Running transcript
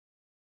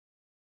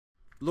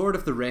Lord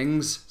of the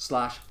Rings /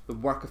 the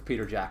work of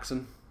Peter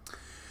Jackson.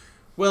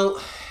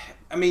 Well,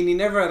 I mean, he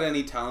never had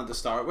any talent to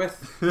start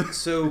with.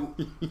 So,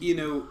 you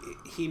know,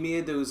 he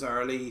made those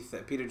early...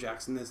 Peter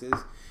Jackson, this is.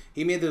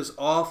 He made those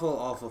awful,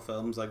 awful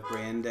films like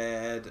Brain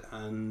Dead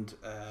and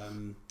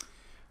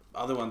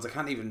other ones I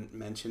can't even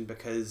mention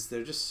because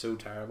they're just so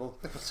terrible.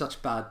 They've got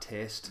such bad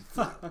taste.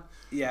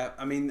 Yeah,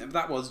 I mean,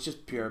 that was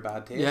just pure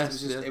bad taste. Yes, it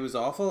was just, yeah. it was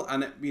awful,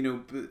 and it, you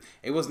know,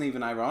 it wasn't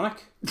even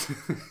ironic.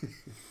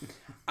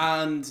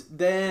 And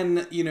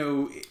then, you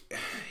know,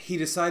 he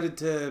decided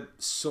to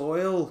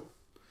soil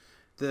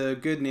the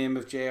good name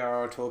of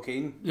J.R.R.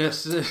 Tolkien.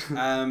 Yes.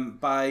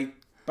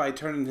 By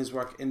turning his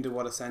work into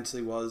what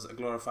essentially was a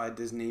glorified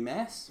Disney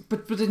mess.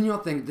 But didn't you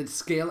not think the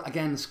scale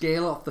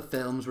of the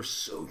films were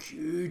so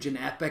huge and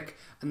epic,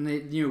 and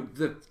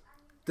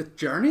the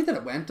journey that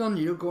it went on,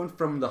 you know, going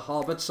from the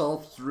Hobbits all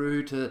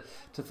through to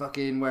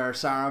fucking where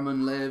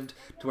Saruman lived,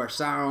 to where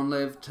Sauron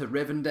lived, to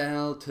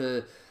Rivendell,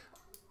 to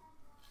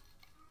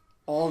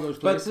all those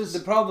places. But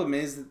the problem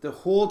is that the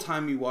whole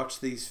time you watch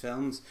these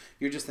films,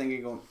 you're just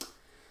thinking, going,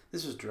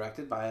 this was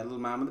directed by a little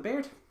man with a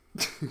beard.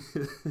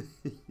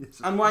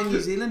 And why New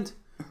Zealand?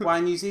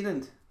 Why New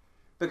Zealand?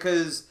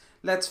 Because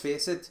let's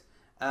face it,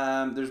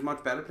 there's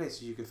much better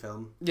places you could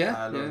film Lord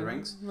of the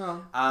Rings.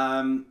 Well,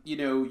 you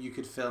know, you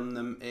could film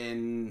them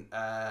in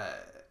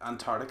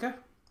Antarctica.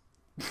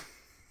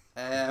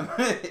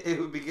 It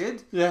would be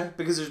good. Yeah.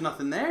 Because there's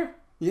nothing there.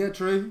 Yeah,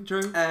 true.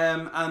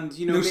 And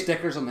you know, no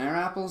stickers on their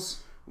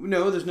apples.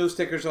 No, there's no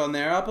stickers on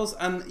their apples,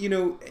 and you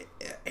know,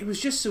 it was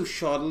just so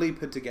shoddily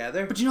put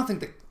together. But you not think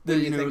that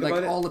you know,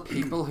 like all the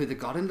people who they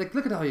got in, like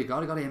look at how you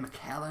got. You got Ian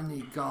McKellen,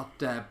 you got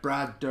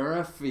Brad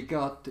Dourif, you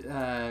got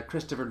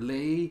Christopher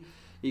Lee,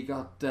 you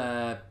got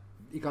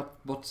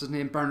what's his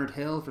name, Bernard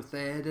Hill for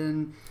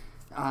Theoden,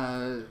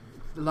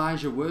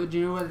 Elijah Wood.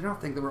 You know, I don't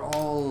think they were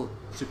all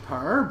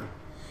superb,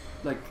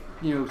 like,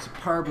 you know,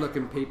 superb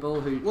looking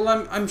people who.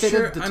 Well, I'm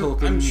sure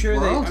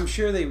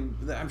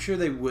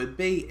they would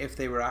be if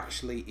they were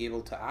actually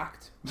able to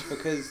act,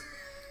 because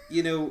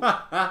you know.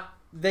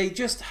 They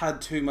just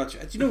had too much.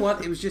 Do you know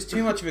what? It was just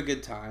too much of a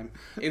good time.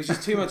 It was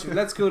just too much.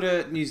 Let's go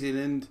to New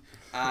Zealand.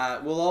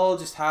 We'll all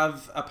just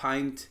have a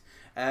pint.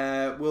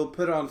 We'll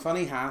put on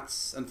funny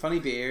hats and funny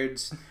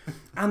beards,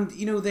 and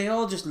you know, they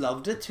all just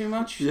loved it too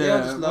much. Yeah, they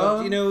all just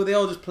loved. You know, they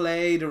all just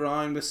played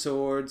around with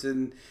swords,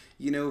 and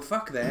you know,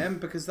 fuck them,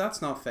 because that's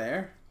not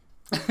fair.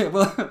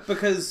 Well,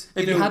 because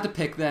if you had to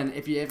pick, then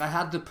if I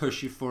had to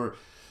push you for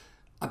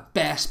a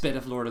best bit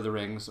of Lord of the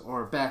Rings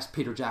or best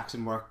Peter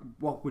Jackson work,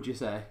 what would you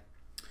say?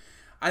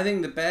 I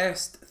think the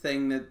best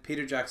thing that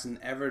Peter Jackson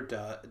ever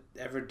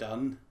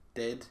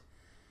did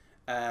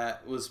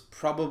was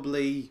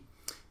probably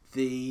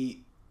the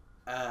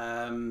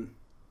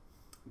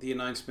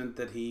announcement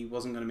that he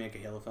wasn't going to make a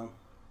Halo film.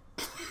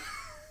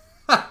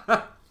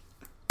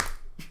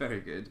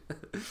 Very good.